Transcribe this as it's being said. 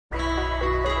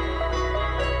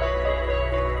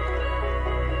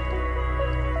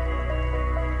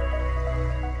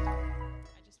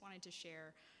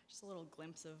just a little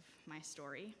glimpse of my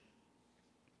story.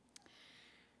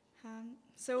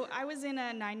 So I was in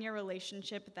a 9-year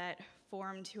relationship that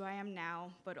formed who I am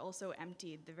now, but also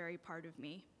emptied the very part of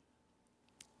me.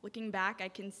 Looking back, I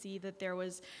can see that there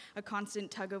was a constant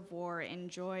tug of war in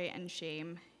joy and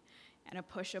shame, and a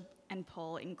push and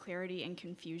pull in clarity and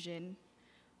confusion,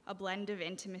 a blend of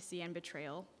intimacy and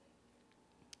betrayal,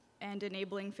 and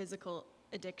enabling physical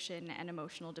addiction and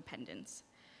emotional dependence.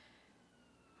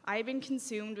 I had been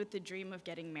consumed with the dream of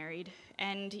getting married,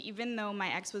 and even though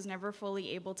my ex was never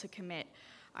fully able to commit,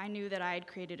 I knew that I had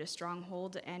created a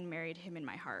stronghold and married him in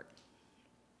my heart.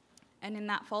 And in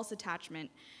that false attachment,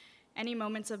 any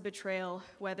moments of betrayal,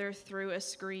 whether through a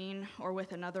screen or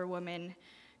with another woman,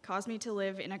 caused me to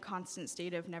live in a constant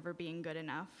state of never being good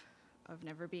enough, of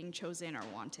never being chosen or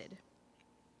wanted.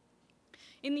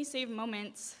 In these same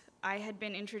moments, I had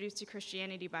been introduced to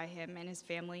Christianity by him and his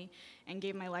family and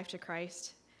gave my life to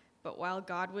Christ. But while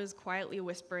God was quietly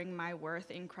whispering my worth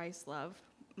in Christ's love,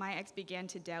 my ex began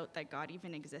to doubt that God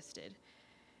even existed.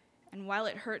 And while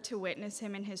it hurt to witness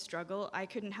him in his struggle, I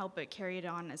couldn't help but carry it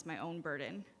on as my own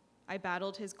burden. I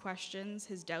battled his questions,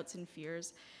 his doubts and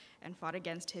fears, and fought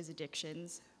against his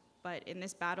addictions. But in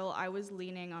this battle, I was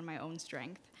leaning on my own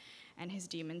strength, and his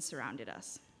demons surrounded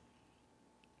us.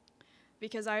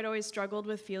 Because I had always struggled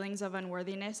with feelings of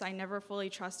unworthiness, I never fully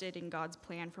trusted in God's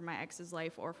plan for my ex's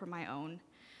life or for my own.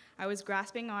 I was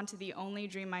grasping onto the only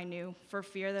dream I knew for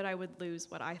fear that I would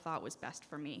lose what I thought was best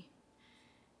for me.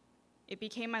 It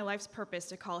became my life's purpose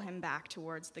to call him back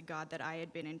towards the God that I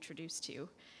had been introduced to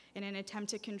in an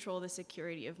attempt to control the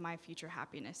security of my future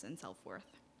happiness and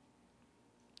self-worth.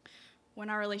 When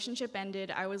our relationship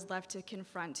ended, I was left to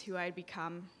confront who I had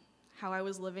become, how I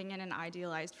was living in an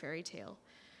idealized fairy tale.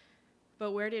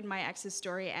 But where did my ex's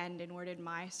story end, and where did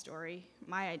my story,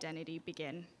 my identity,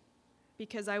 begin?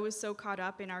 Because I was so caught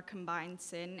up in our combined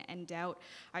sin and doubt,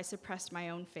 I suppressed my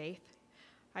own faith.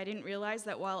 I didn't realize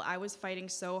that while I was fighting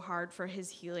so hard for his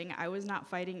healing, I was not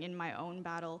fighting in my own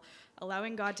battle,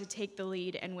 allowing God to take the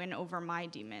lead and win over my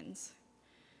demons.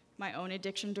 My own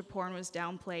addiction to porn was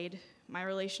downplayed, my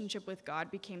relationship with God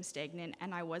became stagnant,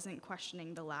 and I wasn't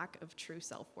questioning the lack of true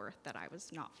self-worth that I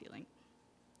was not feeling.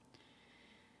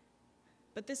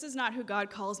 But this is not who God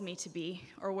calls me to be,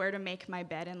 or where to make my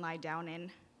bed and lie down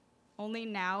in. Only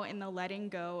now, in the letting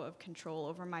go of control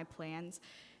over my plans,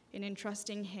 in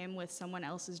entrusting him with someone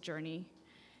else's journey,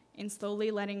 in slowly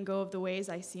letting go of the ways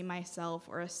I see myself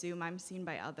or assume I'm seen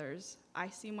by others, I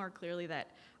see more clearly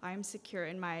that I am secure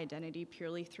in my identity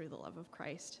purely through the love of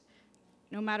Christ.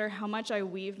 No matter how much I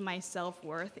weave my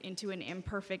self-worth into an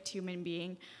imperfect human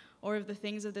being, or of the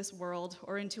things of this world,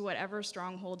 or into whatever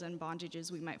strongholds and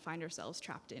bondages we might find ourselves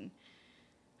trapped in,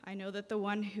 I know that the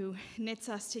one who knits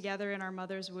us together in our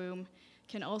mother's womb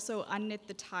can also unknit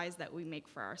the ties that we make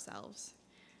for ourselves.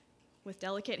 With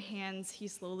delicate hands, he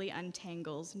slowly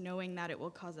untangles, knowing that it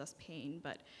will cause us pain,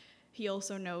 but he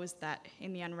also knows that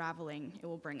in the unraveling, it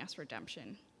will bring us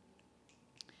redemption.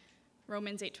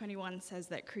 Romans 8:21 says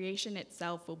that creation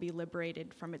itself will be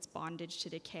liberated from its bondage to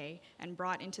decay and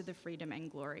brought into the freedom and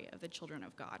glory of the children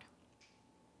of God.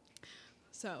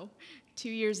 So, 2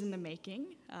 years in the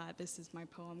making, this is my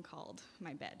poem called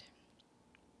My Bed.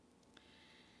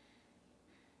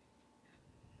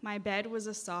 My bed was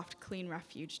a soft, clean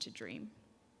refuge to dream.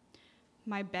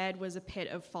 My bed was a pit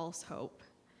of false hope.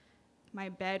 My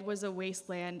bed was a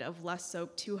wasteland of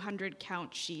lust-soaked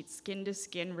 200-count sheets, skin to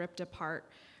skin ripped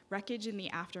apart, wreckage in the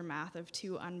aftermath of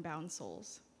two unbound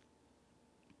souls.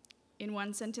 In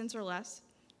one sentence or less,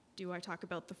 do I talk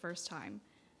about the first time?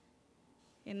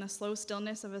 In the slow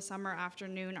stillness of a summer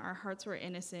afternoon, our hearts were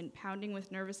innocent, pounding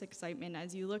with nervous excitement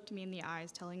as you looked me in the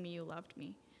eyes, telling me you loved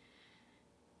me.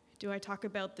 Do I talk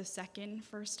about the second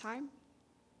first time?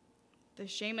 The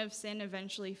shame of sin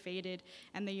eventually faded,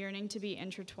 and the yearning to be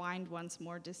intertwined once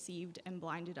more deceived and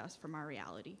blinded us from our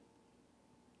reality.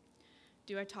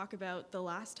 Do I talk about the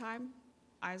last time?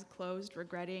 Eyes closed,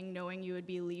 regretting, knowing you would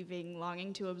be leaving,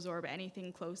 longing to absorb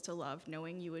anything close to love,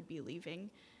 knowing you would be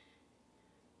leaving.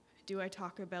 Do I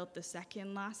talk about the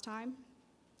second last time?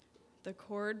 The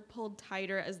cord pulled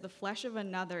tighter as the flesh of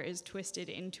another is twisted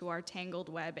into our tangled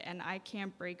web, and I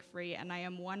can't break free, and I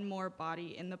am one more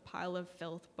body in the pile of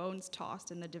filth, bones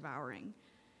tossed in the devouring.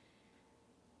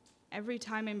 Every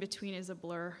time in between is a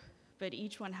blur, but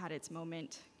each one had its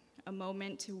moment, a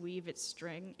moment to weave its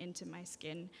string into my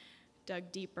skin,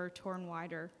 dug deeper, torn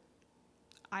wider.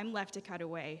 I'm left to cut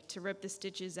away, to rip the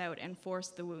stitches out and force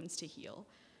the wounds to heal.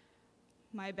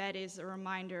 My bed is a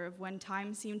reminder of when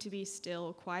time seemed to be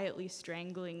still, quietly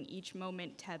strangling, each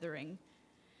moment tethering.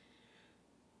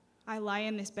 I lie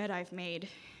in this bed I've made,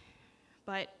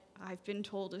 but I've been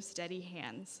told of steady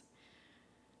hands,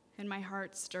 and my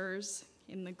heart stirs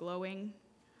in the glowing,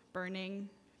 burning,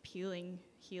 peeling,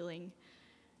 healing.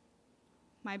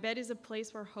 My bed is a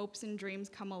place where hopes and dreams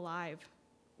come alive,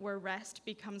 where rest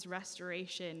becomes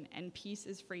restoration and peace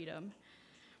is freedom.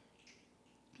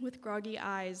 With groggy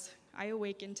eyes, I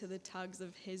awaken to the tugs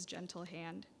of his gentle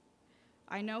hand.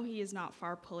 I know he is not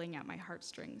far pulling at my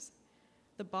heartstrings,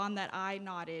 the bond that I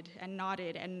knotted and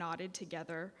knotted and knotted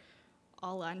together,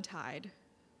 all untied,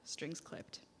 strings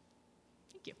clipped.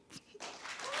 Thank you.